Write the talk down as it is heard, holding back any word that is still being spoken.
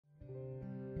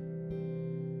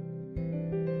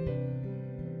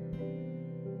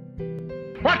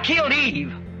What killed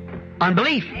Eve?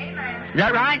 Unbelief. Is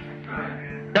that right?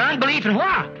 The unbelief in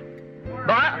what?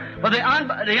 Well, the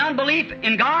unbelief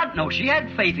in God? No, she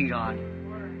had faith in God.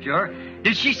 Sure.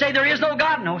 Did she say there is no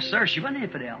God? No, sir. She wasn't an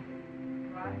infidel.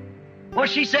 Well,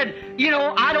 she said, you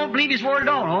know, I don't believe His Word at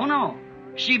all. Oh, no.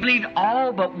 She believed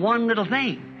all but one little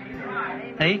thing.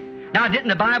 Hey? Now, didn't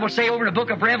the Bible say over in the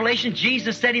book of Revelation,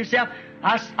 Jesus said Himself,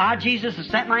 I Jesus, have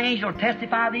sent my angel to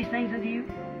testify these things unto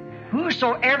you?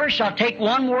 Whosoever shall take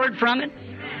one word from it,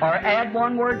 or add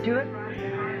one word to it,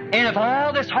 and if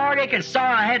all this heartache and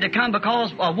sorrow had to come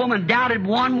because a woman doubted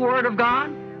one word of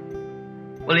God,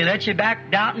 will He let you back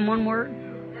doubting one word?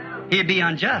 He'd be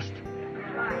unjust.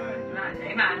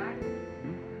 Amen.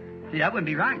 See, that wouldn't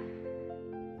be right.